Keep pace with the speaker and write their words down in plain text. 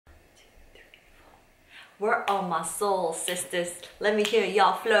We're on my soul, sisters. Let me hear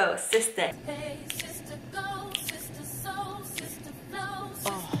y'all flow, sister. Hey, sister, go, sister, soul, sister, flow.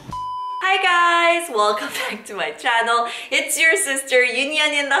 Hi guys, welcome back to my channel. It's your sister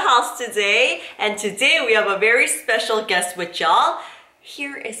Euniunni in the house today, and today we have a very special guest with y'all.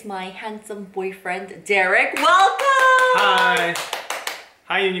 Here is my handsome boyfriend, Derek. Welcome! Hi!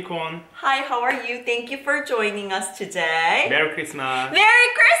 Hi, Eunicorn. Hi, how are you? Thank you for joining us today. Merry Christmas! Merry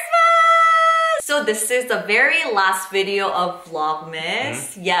Christmas! So this is the very last video of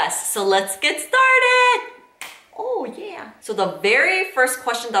Vlogmas. Yes, so let's get started! Oh yeah. So the very first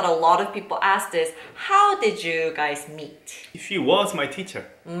question that a lot of people asked is, how did you guys meet? She was my teacher.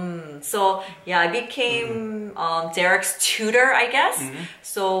 So yeah, I became Derek's tutor, I guess.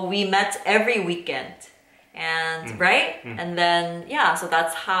 So we met every weekend. And right? And then yeah, so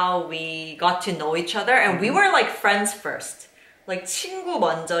that's how we got to know each other. And we were like friends first. Like 친구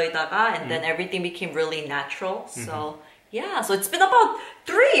먼저이다가, and then everything became really natural. So yeah, so it's been about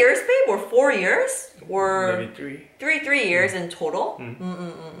 3 years, babe, or 4 years? Or Maybe 3 years in total.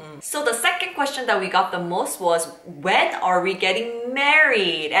 So the second question that we got the most was, when are we getting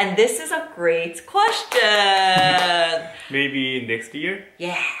married? And this is a great question. Maybe next year?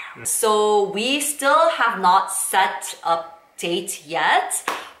 Yeah. So we still have not set a date yet,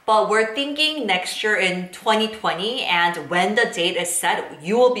 but we're thinking next year in 2020, and when the date is set,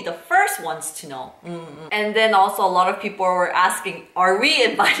 you will be the first ones to know. And then also a lot of people were asking, are we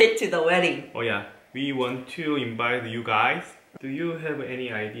invited to the wedding? Oh yeah, we want to invite you guys. Do you have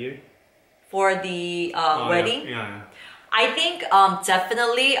any idea? For the wedding? Yeah. I think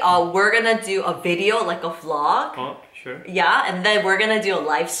definitely we're gonna do a video, like a vlog. Oh, sure. Yeah, and then we're gonna do a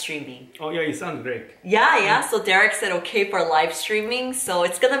live streaming. Oh yeah, it sounds great. Yeah. So Derek said okay for live streaming, so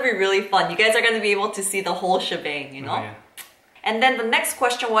it's gonna be really fun. You guys are gonna be able to see the whole shebang, you know? Oh, yeah. And then the next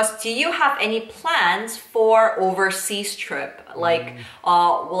question was, do you have any plans for overseas trip? Like,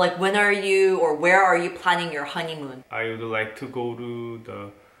 like when are you or where are you planning your honeymoon? I would like to go to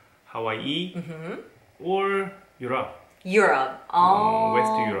the Hawaii or Europe. Europe. Oh,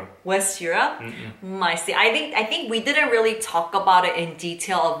 West Europe. West Europe? I see. I think we didn't really talk about it in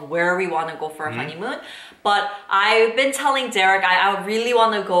detail of where we want to go for a honeymoon. But I've been telling Derek I really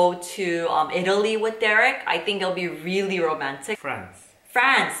want to go to Italy with Derek. I think it'll be really romantic.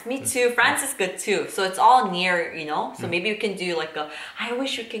 France, me too. France is good too. So it's all near, you know? So maybe we can do like I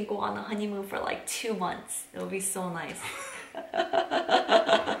wish we can go on a honeymoon for like 2 months. It'll be so nice.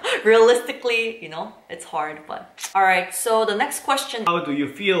 Realistically, you know, it's hard, but alright, so the next question. How do you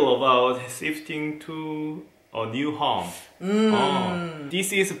feel about shifting to a new home?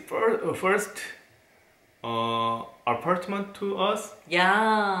 This is first apartment to us.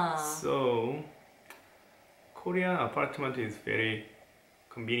 Yeah. So Korean apartment is very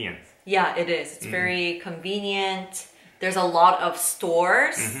convenient. Yeah, it is. It's very convenient. There's a lot of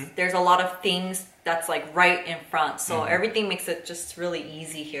stores. There's a lot of things that's like right in front. So everything makes it just really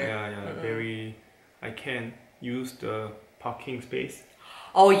easy here. Yeah, very. I can use the parking space.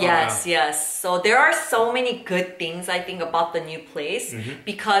 Oh yes, yes. So there are so many good things I think about the new place,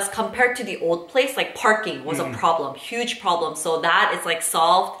 because compared to the old place, like parking was a problem, huge problem. So that is like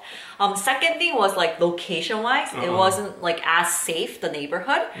solved. Second thing was like location wise, it wasn't like as safe, the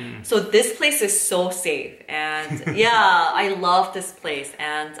neighborhood. So this place is so safe, and yeah, I love this place.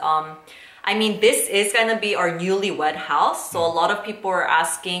 And I mean, this is gonna be our newlywed house. So a lot of people are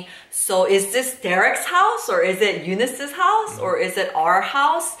asking, so is this Derek's house, or is it Eunice's house, or is it our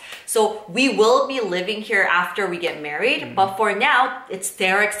house? So we will be living here after we get married, but for now, it's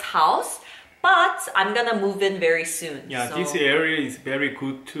Derek's house. But I'm gonna move in very soon. Yeah, so. this area is very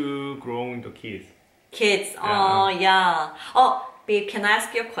good to grow the kids. Kids, oh yeah. Oh, babe, can I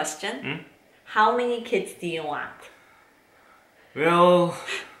ask you a question? How many kids do you want? Well,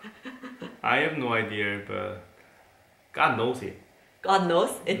 I have no idea, but God knows it. God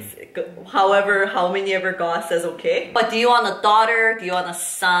knows. It's however, how many ever God says okay. But do you want a daughter? Do you want a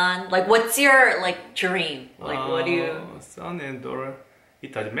son? Like, what's your like dream? Like, what do you? Son and daughter,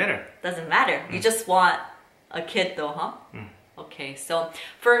 it doesn't matter. Doesn't matter. You just want a kid, though, huh? Okay. So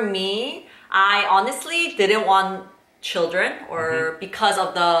for me, I honestly didn't want children, or because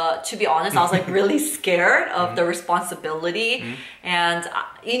of to be honest, I was like really scared of the responsibility, and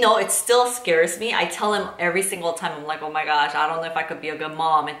you know, it still scares me. I tell him every single time, I'm like, oh my gosh, I don't know if I could be a good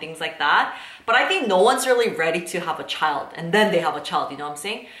mom and things like that. But I think no one's really ready to have a child, and then they have a child, you know what I'm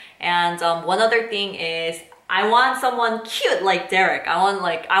saying? And one other thing is, I want someone cute like Derek. I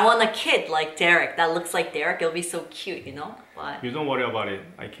want a kid like Derek that looks like Derek. It'll be so cute, you know? But you don't worry about it.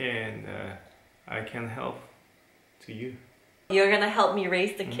 I can help to you. You're gonna help me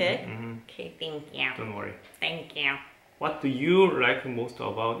raise the kid? Okay, thank you. Don't worry. Thank you. What do you like most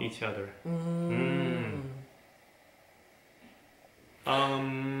about each other?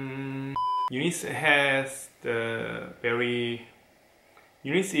 Eunice has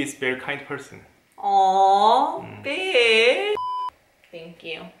Eunice is very kind person. Aww, babe. Thank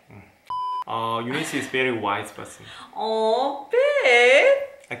you. Eunice is very wise person. Aww, babe.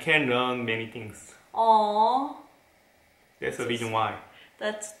 I can learn many things. Aww. That's the reason why.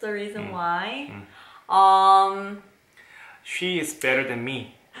 That's the reason why. She is better than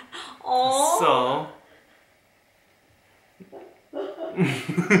me. Aww. So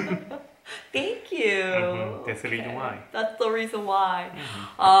Thank you. that's the reason why. That's the reason why.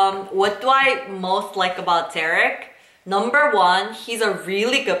 What do I most like about Derek? Number one, he's a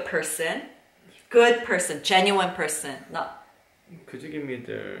really good person. Good person, genuine person. Not Could you give me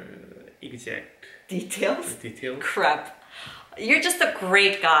the exact details? details? Crap. You're just a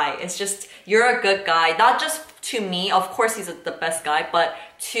great guy. It's just, you're a good guy. Not just to me, of course he's the best guy, but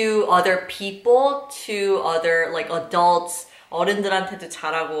to other people, to other like adults, 어른들한테도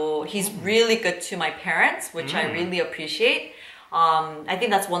잘하고. He's really good to my parents, which I really appreciate. I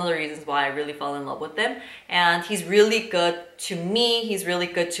think that's one of the reasons why I really fell in love with him. And he's really good to me. He's really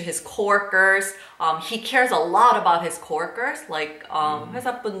good to his coworkers. He cares a lot about his coworkers. Like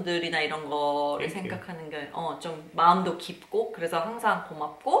회사분들이나 이런 거를 생각하는 게 좀 마음도 깊고 그래서 항상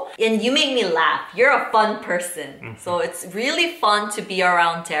고맙고. And you make me laugh. You're a fun person. So it's really fun to be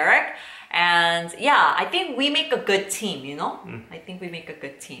around Derek. And yeah, I think we make a good team, you know? I think we make a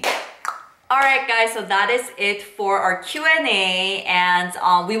good team. Alright guys, so that is it for our Q&A, and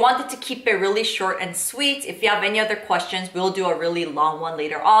we wanted to keep it really short and sweet. If you have any other questions, we'll do a really long one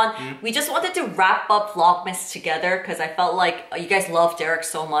later on. We just wanted to wrap up Vlogmas together because I felt like you guys love Derek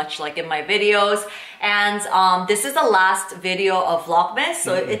so much, like in my videos. And this is the last video of Vlogmas,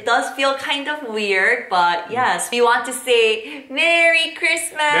 so it does feel kind of weird, but yes, we want to say Merry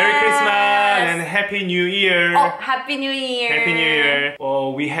Christmas! Merry Christmas and Happy New Year! Oh, Happy New Year! Happy New Year!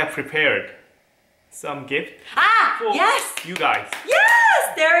 Oh, we have prepared some gift for yes! you guys.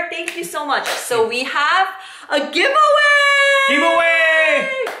 Yes! Derek, thank you so much. So we have a giveaway! Giveaway!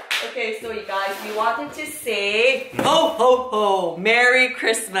 Okay, so you guys, we wanted to say ho ho ho, Merry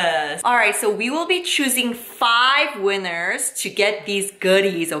Christmas. Alright, so we will be choosing 5 winners to get these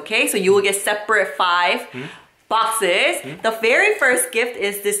goodies, okay? So you will get separate 5 boxes. The very first gift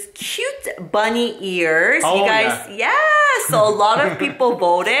is this cute bunny ears. Oh, you guys, yeah. So a lot of people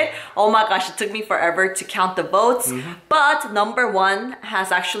voted. Oh my gosh, it took me forever to count the votes. But number 1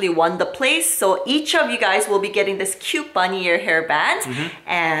 has actually won the place. So each of you guys will be getting this cute bunny ear hairband.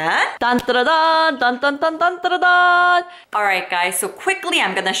 And dun dun dun dun dun dun dun dun dun. All right, guys. So quickly,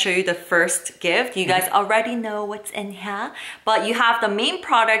 I'm gonna show you the first gift. You guys already know what's in here, but you have the main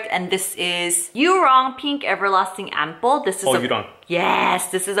product, and this is Eunicorn Pink Everlasting Ampoule. This is Eunicorn.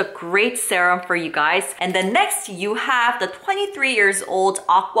 Yes, this is a great serum for you guys. And then next, you have the 23 years old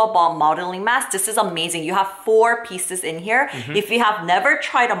Aqua Balm Modeling Mask. This is amazing. You have 4 pieces in here. If you have never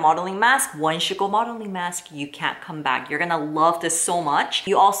tried a modeling mask, once you go modeling mask, you can't come back. You're gonna love this so much.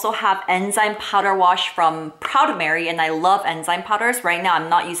 You also have enzyme powder wash from Proud Mary, and I love enzyme powders. Right now, I'm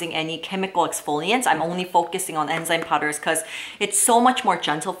not using any chemical exfoliants. I'm only focusing on enzyme powders because it's so much more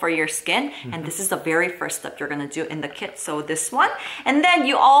gentle for your skin. And this is the very first step you're gonna do in the kit. So this one. And then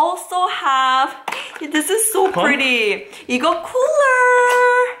you also have, this is so pretty. 이거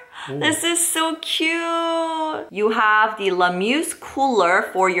cooler. This is so cute. You have the La Muse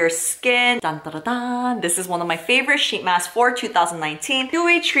Cooler for your skin. Dun, dun, dun, dun. This is one of my favorite sheet masks for 2019.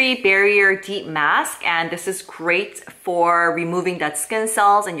 Dewy Tree Barrier Deep Mask. And this is great for removing dead skin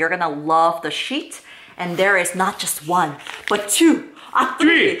cells. And you're gonna love the sheet. And there is not just 1, but 2.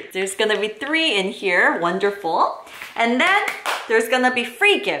 3. There's gonna be 3 in here. Wonderful. And then there's gonna be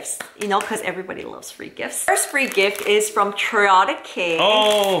free gifts, you know, because everybody loves free gifts. First free gift is from Triotic K.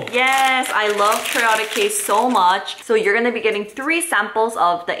 Oh! Yes, I love Triotic K so much. So you're gonna be getting 3 samples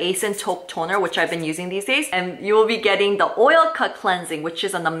of the Ace and Taupe toner, which I've been using these days. And you will be getting the Oil Cut Cleansing, which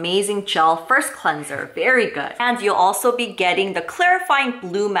is an amazing gel first cleanser. Very good. And you'll also be getting the Clarifying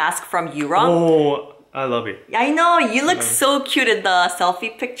Blue Mask from Eunicorn. Oh! I love it. I know, you look so cute in the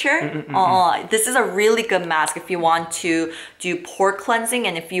selfie picture. This is a really good mask if you want to do pore cleansing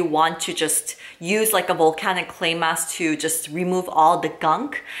and if you want to just use like a volcanic clay mask to just remove all the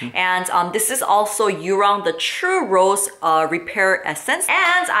gunk. And this is also Eunicorn the True Rose Repair Essence.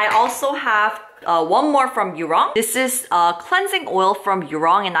 And I also have one more from Eunicorn. This is cleansing oil from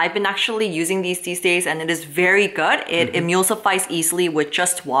Eunicorn, and I've been actually using these days, and it is very good. It emulsifies easily with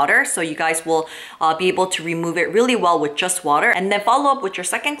just water, so you guys will be able to remove it really well with just water. And then follow up with your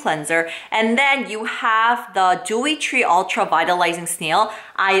second cleanser, and then you have the Dewy Tree Ultra Vitalizing Snail.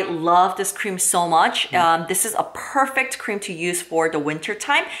 I love this cream so much. This is a perfect cream to use for the winter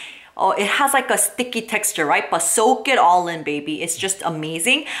time. Oh, it has like a sticky texture, right? But soak it all in, baby. It's just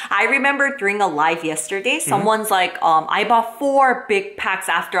amazing. I remember during a live yesterday, someone's like, I bought 4 big packs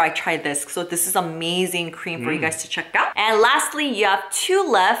after I tried this. So this is amazing cream for you guys to check out. And lastly, you have 2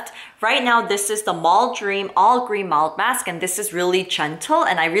 left. Right now, this is the Mall Dream All Green Mild Mask, and this is really gentle,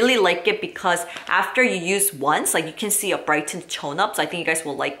 and I really like it because after you use once, like you can see a brightened tone up, so I think you guys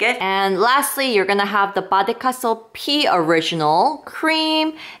will like it. And lastly, you're gonna have the Badekaso P Original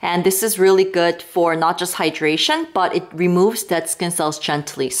Cream, and this is really good for not just hydration, but it removes dead skin cells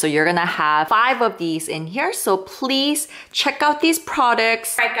gently. So you're gonna have 5 of these in here, so please check out these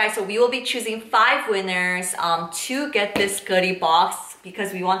products. All right, guys, so we will be choosing 5 winners to get this goodie box,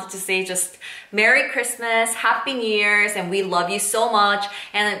 because we wanted to say just Merry Christmas, Happy New Year's, and we love you so much.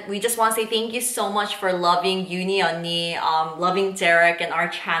 And we just want to say thank you so much for loving Euniunni, loving Derek and our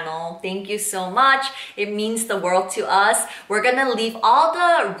channel. Thank you so much. It means the world to us. We're gonna leave all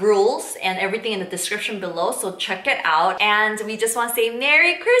the rules and everything in the description below, so check it out. And we just want to say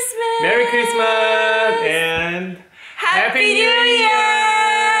Merry Christmas! Merry Christmas and Happy New Year!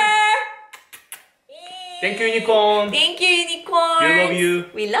 Thank you, Eunicorn. Thank you, Eunicorn. We love you.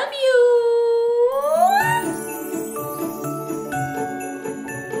 We love you.